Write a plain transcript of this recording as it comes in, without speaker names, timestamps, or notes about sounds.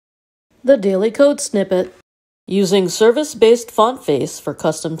The Daily Code Snippet, using service-based font face for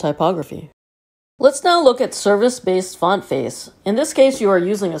custom typography. Let's now look at service-based font face. In this case, you are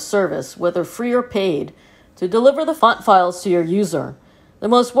using a service, whether free or paid, to deliver the font files to your user. The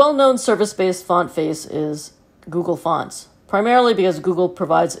most well-known service-based font face is Google Fonts, primarily because Google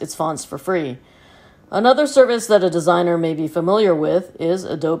provides its fonts for free. Another service that a designer may be familiar with is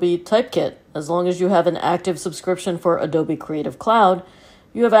Adobe Typekit. As long as you have an active subscription for Adobe Creative Cloud,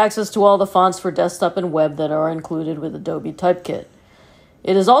 you have access to all the fonts for desktop and web that are included with Adobe Typekit.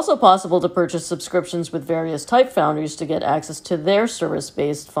 It is also possible to purchase subscriptions with various type foundries to get access to their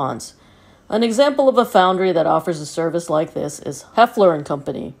service-based fonts. An example of a foundry that offers a service like this is Hoefler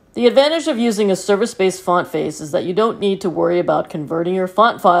Co. The advantage of using a service-based font face is that you don't need to worry about converting your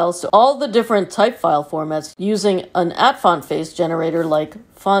font files to all the different type file formats using an @font face generator like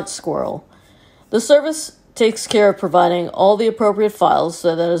Font Squirrel. The service takes care of providing all the appropriate files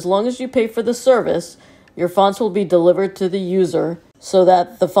so that as long as you pay for the service, your fonts will be delivered to the user so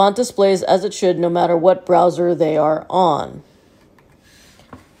that the font displays as it should no matter what browser they are on.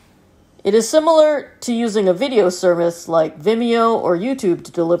 It is similar to using a video service like Vimeo or YouTube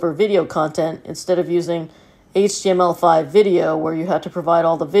to deliver video content instead of using HTML5 video where you had to provide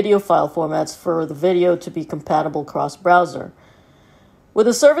all the video file formats for the video to be compatible cross-browser. With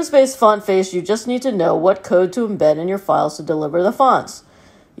a service-based font face, you just need to know what code to embed in your files to deliver the fonts.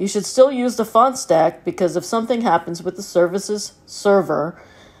 You should still use the font stack because if something happens with the service's server,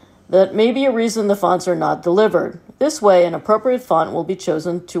 that may be a reason the fonts are not delivered. This way, an appropriate font will be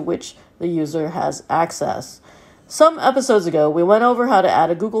chosen to which the user has access. Some episodes ago, we went over how to add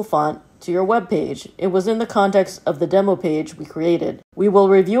a Google font to your web page. It was in the context of the demo page we created. We will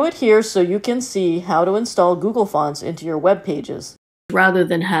review it here so you can see how to install Google fonts into your web pages, rather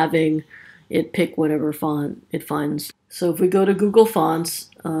than having it pick whatever font it finds. So if we go to Google Fonts,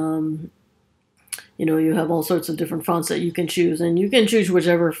 you have all sorts of different fonts that you can choose, and you can choose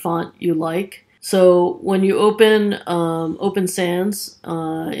whichever font you like. So when you open Sans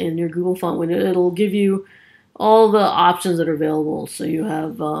in your Google font window, it'll give you all the options that are available. So you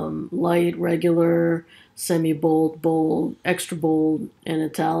have light, regular, semi-bold, bold, extra bold, and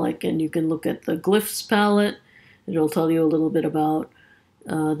italic, and you can look at the glyphs palette. It'll tell you a little bit about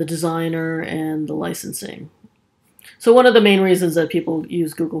the designer and the licensing. So one of the main reasons that people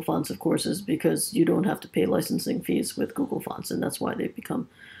use Google Fonts, of course, is because you don't have to pay licensing fees with Google Fonts, and that's why they've become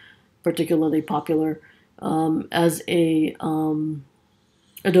particularly popular. As a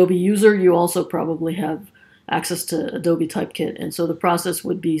Adobe user, you also probably have access to Adobe Typekit, and so the process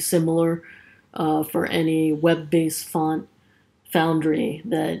would be similar for any web-based font foundry,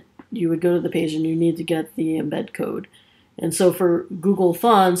 that you would go to the page and you need to get the embed code. And so for Google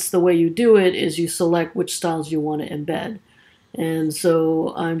Fonts, the way you do it is you select which styles you want to embed. And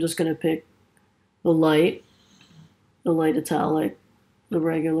so I'm just going to pick the light italic, the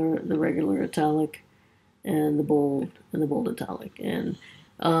regular italic, and the bold italic. And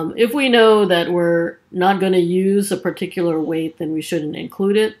if we know that we're not going to use a particular weight, then we shouldn't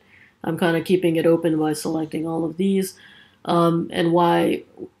include it. I'm kind of keeping it open by selecting all of these. And why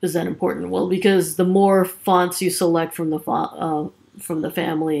is that important? Well, because the more fonts you select from the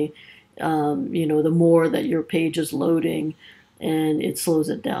family, the more that your page is loading, and it slows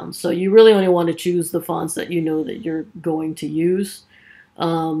it down. So you really only want to choose the fonts that you know that you're going to use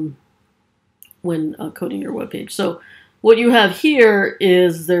when coding your web page. So what you have here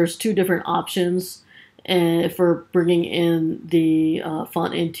is there's two different options for bringing in the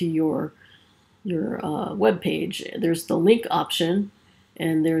font into your web page. There's the link option,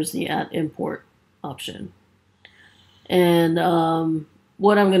 and there's the @import option. And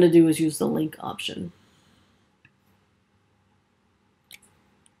what I'm going to do is use the link option.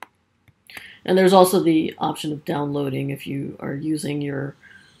 And there's also the option of downloading if you are using your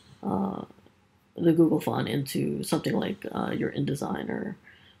the Google font into something like your InDesign or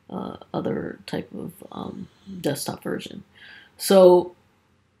other type of desktop version. So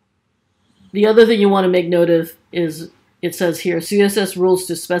the other thing you want to make note of is it says here, CSS rules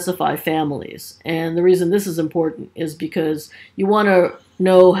to specify families. And the reason this is important is because you want to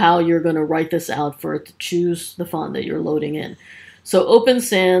know how you're going to write this out for it to choose the font that you're loading in. So Open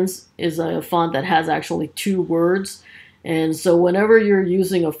Sans is a font that has actually 2 words. And so whenever you're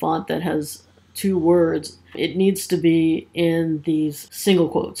using a font that has 2 words, it needs to be in these single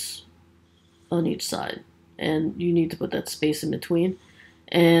quotes on each side. And you need to put that space in between.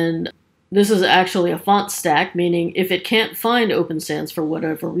 And this is actually a font stack, meaning if it can't find Open Sans for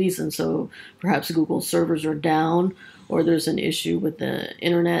whatever reason, so perhaps Google servers are down or there's an issue with the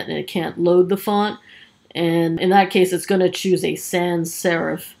internet and it can't load the font, and in that case it's going to choose a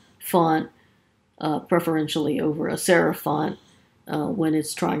sans-serif font preferentially over a serif font when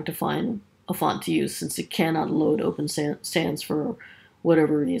it's trying to find a font to use, since it cannot load Open Sans for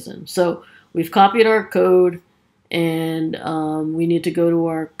whatever reason. So we've copied our code, and we need to go to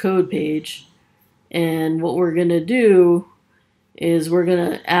our code page. And what we're going to do is we're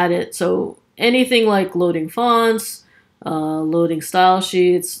going to add it. So anything like loading fonts, loading style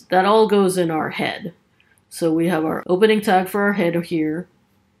sheets, that all goes in our head. So we have our opening tag for our head here,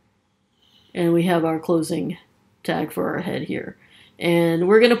 and we have our closing tag for our head here. And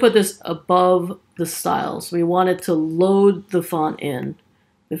we're going to put this above the styles. We want it to load the font in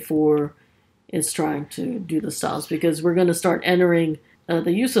before it's trying to do the styles, because we're going to start entering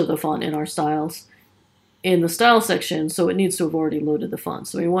the use of the font in our styles in the style section, so it needs to have already loaded the font.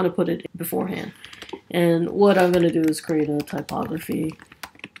 So we want to put it beforehand. And what I'm going to do is create a typography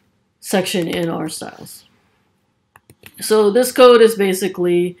section in our styles. So this code is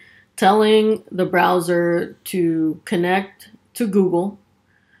basically telling the browser to connect to Google,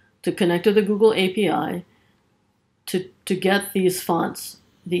 to connect to the Google API, to get these fonts,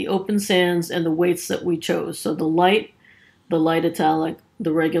 the Open Sans and the weights that we chose. So the light italic,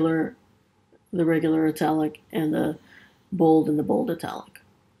 the regular italic, and the bold italic.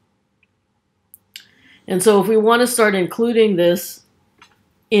 And so if we want to start including this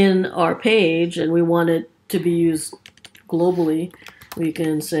in our page and we want it to be used globally, we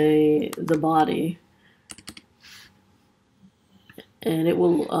can say the body, and it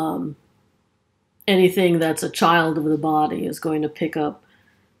will, anything that's a child of the body is going to pick up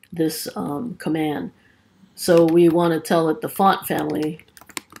this command. So we want to tell it the font family,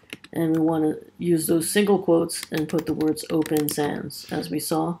 and we want to use those single quotes and put the words Open Sans, as we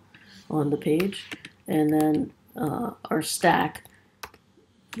saw on the page. And then our stack,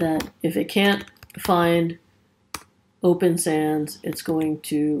 that if it can't find Open Sans, it's going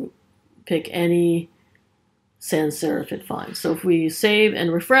to pick any sans serif it finds. So if we save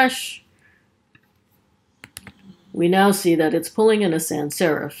and refresh, we now see that it's pulling in a sans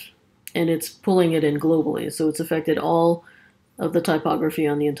serif, and it's pulling it in globally. So it's affected all of the typography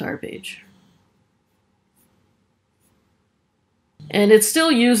on the entire page. And it's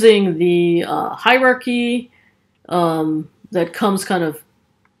still using the hierarchy that comes kind of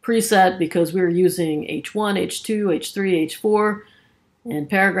preset, because we're using H1, H2, H3, H4, and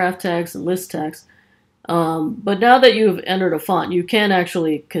paragraph text and list text. But now that you've entered a font, you can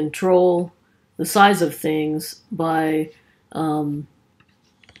actually control the size of things by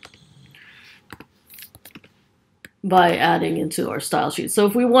adding into our style sheet. So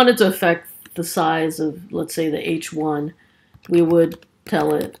if we wanted to affect the size of, let's say, the H1, we would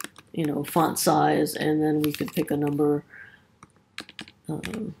tell it, font size, and then we could pick a number.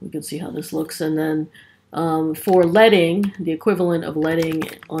 We can see how this looks. And then for leading, the equivalent of leading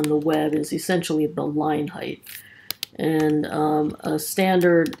on the web is essentially the line height. And a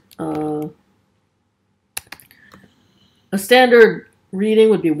standard reading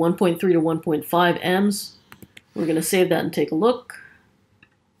would be 1.3 to 1.5 ems. We're going to save that and take a look.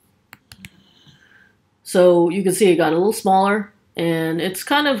 So you can see it got a little smaller, and it's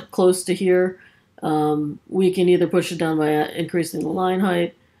kind of close to here. We can either push it down by increasing the line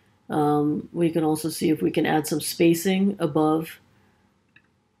height. We can also see if we can add some spacing above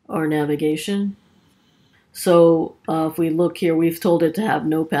our navigation. So if we look here, we've told it to have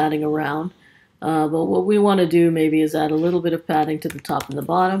no padding around. But what we want to do maybe is add a little bit of padding to the top and the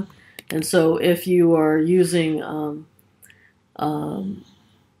bottom. And so if you are using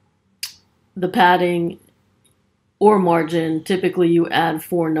the padding or margin, typically you add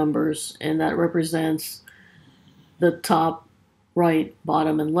 4 numbers, and that represents the top, right,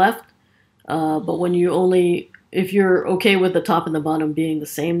 bottom, and left. But when if you're okay with the top and the bottom being the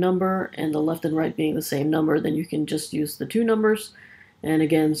same number and the left and right being the same number, then you can just use the 2 numbers. And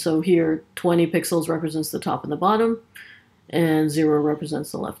again, so here 20 pixels represents the top and the bottom, and 0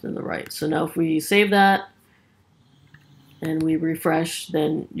 represents the left and the right. So now if we save that and we refresh,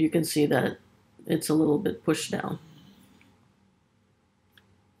 then you can see that it's a little bit pushed down.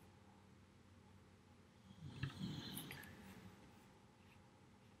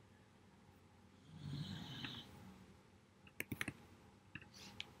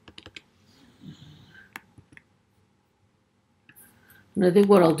 And I think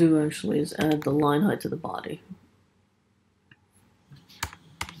what I'll do actually is add the line height to the body.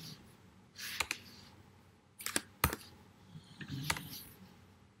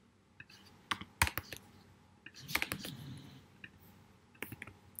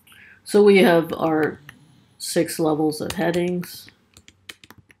 So we have our 6 levels of headings,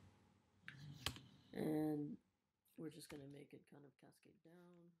 and we're just going to make it kind of cascade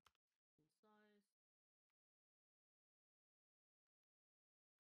down.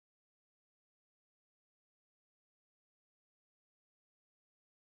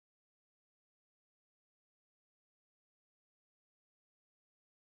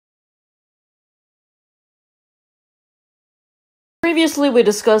 Previously, we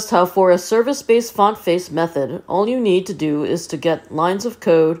discussed how for a service-based font face method, all you need to do is to get lines of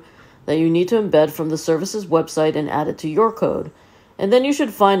code that you need to embed from the service's website and add it to your code. And then you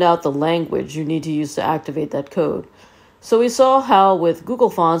should find out the language you need to use to activate that code. So we saw how with Google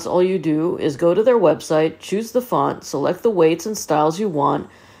Fonts, all you do is go to their website, choose the font, select the weights and styles you want,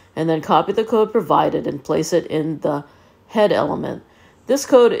 and then copy the code provided and place it in the head element. This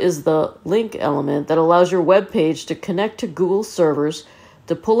code is the link element that allows your web page to connect to Google servers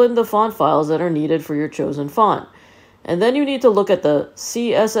to pull in the font files that are needed for your chosen font. And then you need to look at the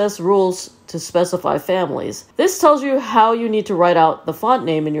CSS rules to specify families. This tells you how you need to write out the font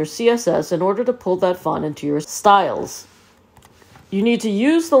name in your CSS in order to pull that font into your styles. You need to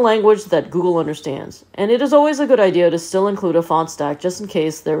use the language that Google understands, and it is always a good idea to still include a font stack just in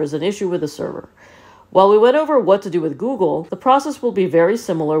case there is an issue with the server. While we went over what to do with Google, the process will be very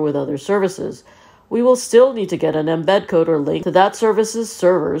similar with other services. We will still need to get an embed code or link to that service's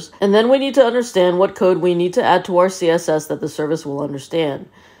servers, and then we need to understand what code we need to add to our CSS that the service will understand.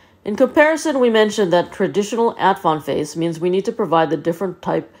 In comparison, we mentioned that traditional @font face means we need to provide the different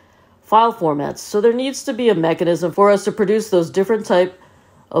type file formats, so there needs to be a mechanism for us to produce those different type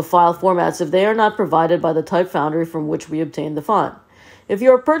of file formats if they are not provided by the type foundry from which we obtained the font. If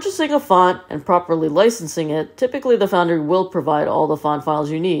you are purchasing a font and properly licensing it, typically the foundry will provide all the font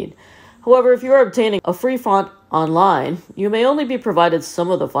files you need. However, if you are obtaining a free font online, you may only be provided some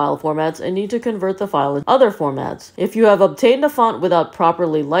of the file formats and need to convert the file in other formats. If you have obtained a font without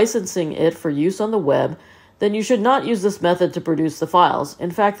properly licensing it for use on the web, then you should not use this method to produce the files.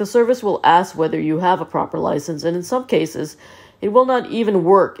 In fact, the service will ask whether you have a proper license, and in some cases, it will not even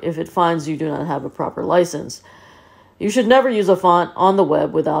work if it finds you do not have a proper license. You should never use a font on the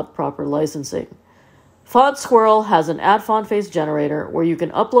web without proper licensing. Font Squirrel has an @font face generator where you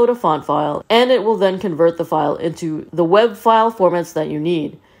can upload a font file, and it will then convert the file into the web file formats that you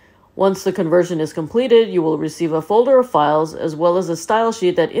need. Once the conversion is completed, you will receive a folder of files as well as a style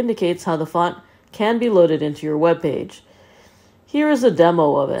sheet that indicates how the font can be loaded into your web page. Here is a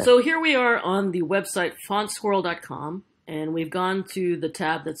demo of it. So here we are on the website fontsquirrel.com, and we've gone to the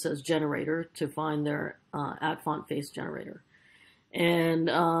tab that says generator to find their @font face generator. And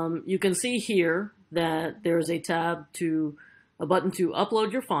you can see here that there's a button to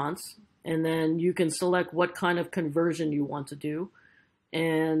upload your fonts, and then you can select what kind of conversion you want to do.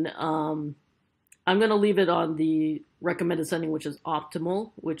 And I'm going to leave it on the recommended setting, which is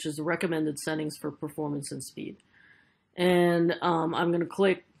optimal, which is the recommended settings for performance and speed. And I'm going to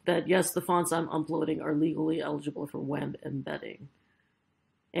click that, yes, the fonts I'm uploading are legally eligible for web embedding.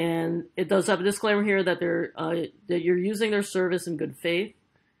 And it does have a disclaimer here that that you're using their service in good faith,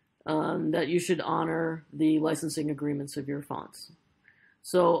 that you should honor the licensing agreements of your fonts.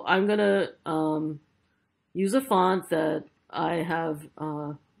 So I'm going to use a font that I have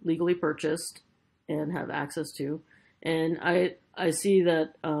legally purchased and have access to. And I see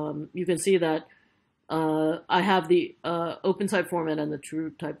that, you can see that I have the open type format and the true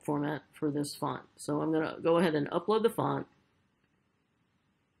type format for this font. So I'm going to go ahead and upload the font.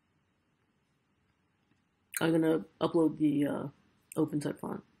 I'm going to upload the open type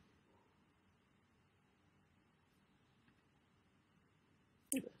font.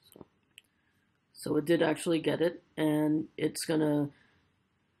 So it did actually get it, and it's going to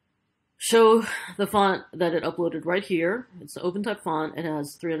show the font that it uploaded right here. It's the open type font. It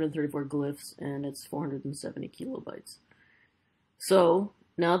has 334 glyphs, and it's 470 kilobytes. So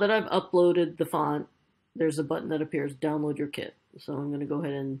now that I've uploaded the font, there's a button that appears, download your kit. So I'm going to go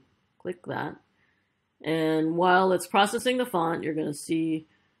ahead and click that. And while it's processing the font, you're going to see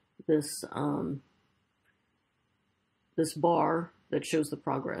this, this bar that shows the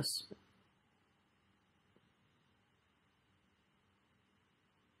progress.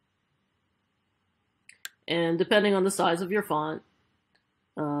 And depending on the size of your font,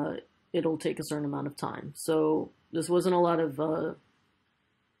 it'll take a certain amount of time. So this wasn't a lot of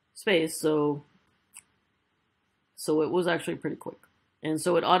space, so it was actually pretty quick. And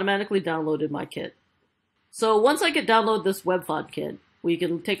so it automatically downloaded my kit. So once I download this web font kit, we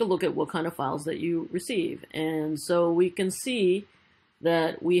can take a look at what kind of files that you receive. And so we can see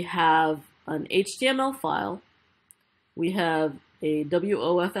that we have an HTML file, we have a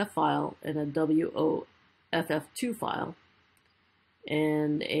WOFF file, and a WOFF2 file,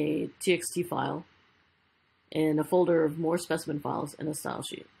 and a TXT file, and a folder of more specimen files, and a style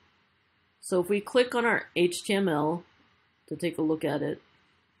sheet. So if we click on our HTML to take a look at it,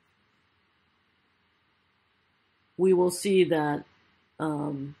 we will see that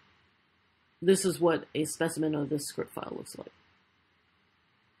this is what a specimen of this script file looks like.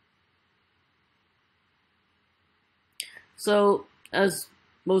 So as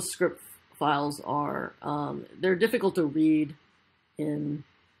most script files are, they're difficult to read in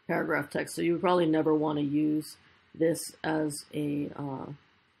paragraph text, so you would probably never want to use this as a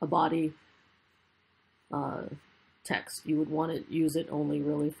body text. You would want to use it only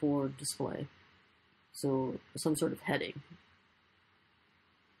really for display, so some sort of heading.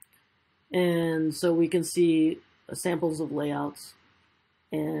 And so we can see samples of layouts,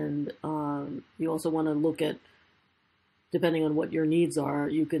 and you also want to look at, depending on what your needs are,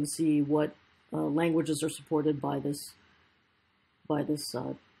 you can see what languages are supported by this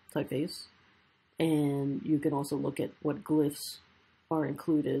typeface, and you can also look at what glyphs are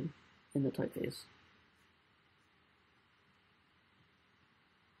included in the typeface.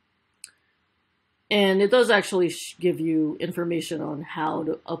 And it does actually give you information on how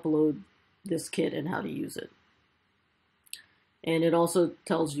to upload this kit and how to use it. And it also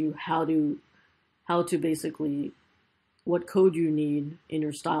tells you how to basically, what code you need in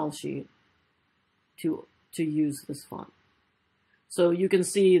your style sheet to use this font. So you can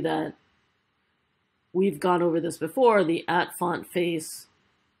see that we've gone over this before, the @fontface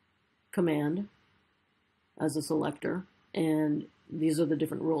command as a selector, and these are the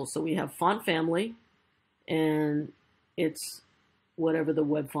different rules. So we have font family, and it's whatever the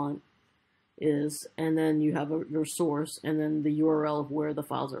web font is, and then you have your source, and then the URL of where the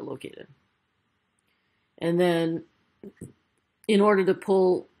files are located. And then in order to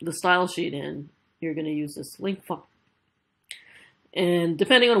pull the style sheet in, you're going to use this link font. And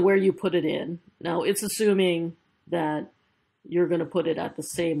depending on where you put it in, now it's assuming that you're going to put it at the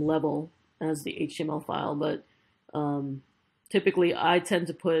same level as the HTML file, but typically I tend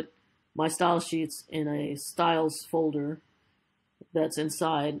to put my style sheets in a styles folder that's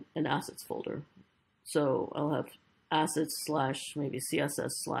inside an assets folder. So I'll have assets / maybe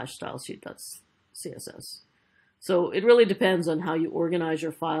CSS / style sheet that's CSS. So it really depends on how you organize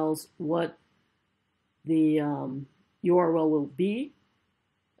your files, what the URL will be.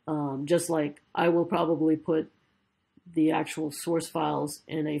 Just like I will probably put the actual source files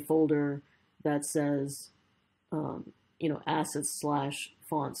in a folder that says, assets /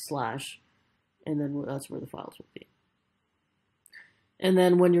 font / and then that's where the files will be. And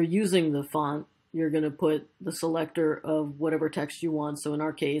then when you're using the font, you're going to put the selector of whatever text you want. So in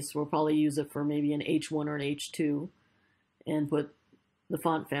our case, we'll probably use it for maybe an H1 or an H2 and put the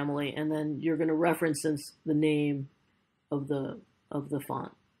font family. And then you're going to reference the name of the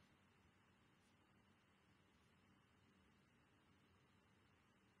font.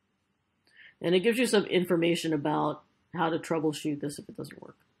 And it gives you some information about how to troubleshoot this if it doesn't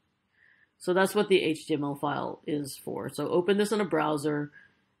work. So that's what the HTML file is for. So open this in a browser.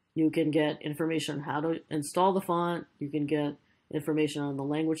 You can get information on how to install the font. You can get information on the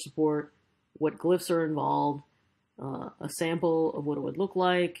language support, what glyphs are involved, a sample of what it would look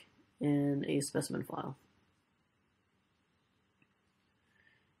like, and a specimen file.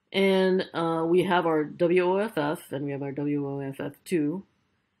 And we have our WOFF, and we have our WOFF2.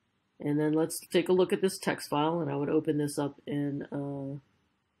 And then let's take a look at this text file, and I would open this up in,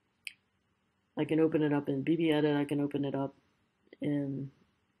 I can open it up in BBEdit, I can open it up in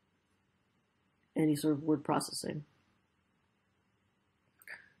any sort of word processing.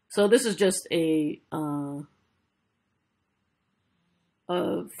 So this is just a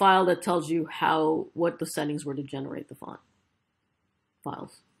file that tells you what the settings were to generate the font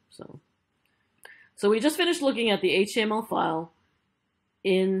files. So we just finished looking at the HTML file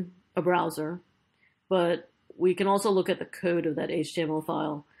in a browser, but we can also look at the code of that HTML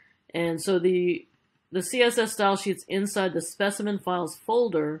file. And so the CSS style sheets inside the specimen files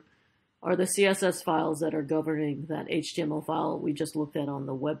folder are the CSS files that are governing that HTML file we just looked at on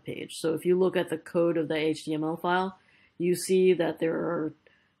the web page. So if you look at the code of the HTML file, you see that there are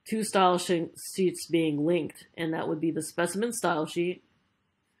two style sheets being linked, and that would be the specimen style sheet.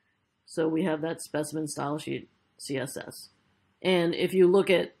 So we have that specimen style sheet CSS. And if you look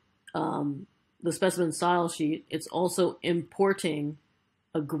at the specimen style sheet, it's also importing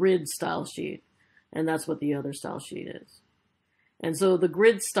a grid style sheet, and that's what the other style sheet is. And so the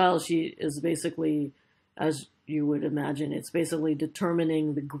grid style sheet is basically, as you would imagine, it's basically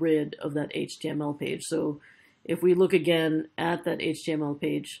determining the grid of that HTML page. So if we look again at that HTML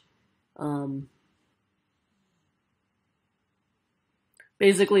page,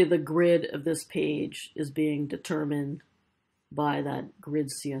 basically the grid of this page is being determined by that grid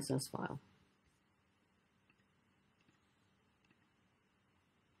CSS file.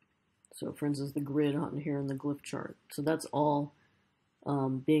 So for instance, the grid on here in the glyph chart. So that's all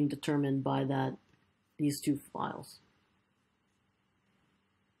being determined by these two files.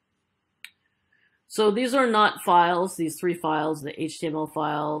 So these are not files, these three files, the HTML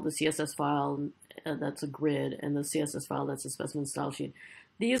file, the CSS file, that's a grid, and the CSS file, that's a specimen style sheet.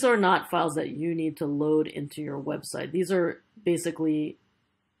 These are not files that you need to load into your website. These are basically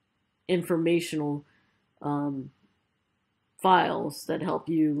informational files that help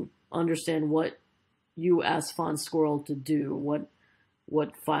you understand what you asked Font Squirrel to do,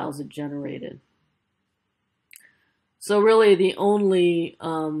 what files it generated. So really the only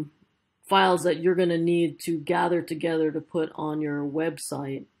files that you're going to need to gather together to put on your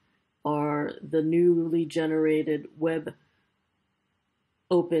website are the newly generated web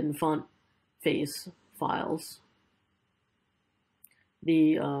open font face files,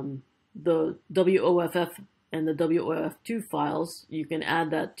 the WOFF and the WOF2 files. You can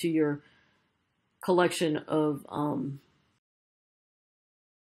add that to your collection of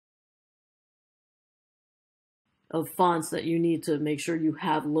fonts that you need to make sure you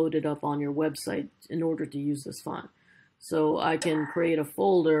have loaded up on your website in order to use this font. So I can create a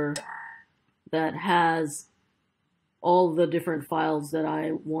folder that has all the different files that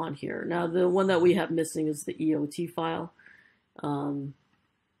I want here. Now the one that we have missing is the EOT file.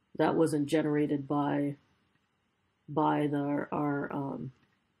 That wasn't generated by our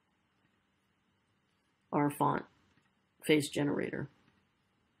font face generator.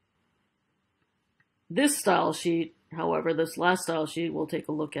 This style sheet, however, this last style sheet we'll take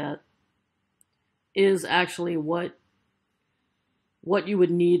a look at, is actually what you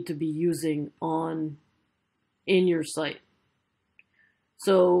would need to be using in your site.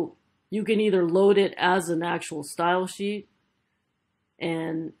 So you can either load it as an actual style sheet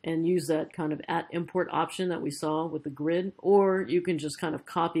and use that kind of @import option that we saw with the grid, or you can just kind of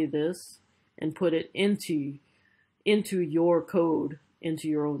copy this and put it into your code, into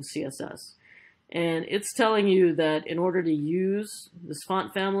your own CSS. And it's telling you that in order to use this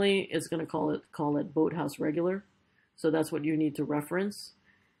font family, it's going to call it Boathouse Regular. So that's what you need to reference.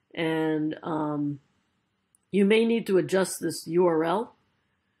 And you may need to adjust this URL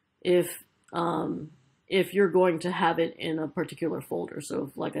if you're going to have it in a particular folder. So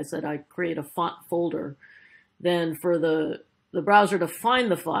if, like I said, I create a font folder, then for the browser to find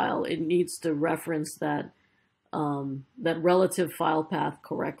the file, it needs to reference that relative file path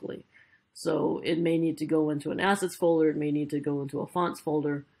correctly. So it may need to go into an assets folder, it may need to go into a fonts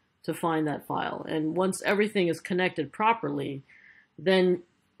folder to find that file. And once everything is connected properly, then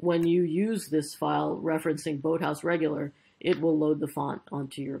when you use this file referencing Boathouse Regular, it will load the font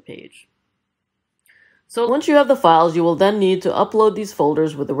onto your page. So once you have the files, you will then need to upload these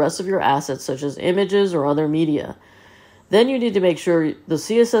folders with the rest of your assets, such as images or other media. Then you need to make sure the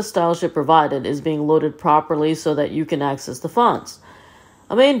CSS style sheet provided is being loaded properly so that you can access the fonts.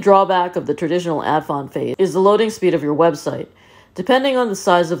 A main drawback of the traditional add font phase is the loading speed of your website. Depending on the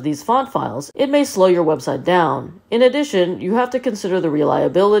size of these font files, it may slow your website down. In addition, you have to consider the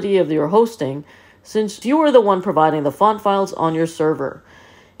reliability of your hosting, since you are the one providing the font files on your server.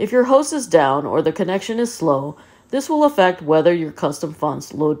 If your host is down or the connection is slow, this will affect whether your custom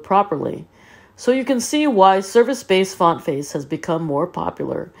fonts load properly. So you can see why service-based font face has become more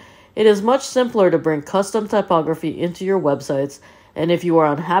popular. It is much simpler to bring custom typography into your websites, and if you are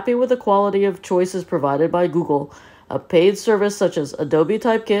unhappy with the quality of choices provided by Google, a paid service such as Adobe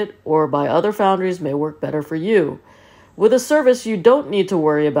Typekit or by other foundries may work better for you. With a service, you don't need to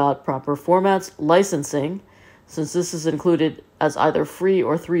worry about proper formats, licensing, since this is included as either free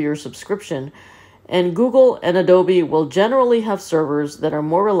or 3-year subscription, and Google and Adobe will generally have servers that are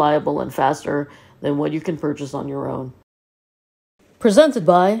more reliable and faster than what you can purchase on your own. Presented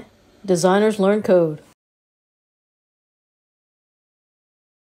by Designers Learn Code.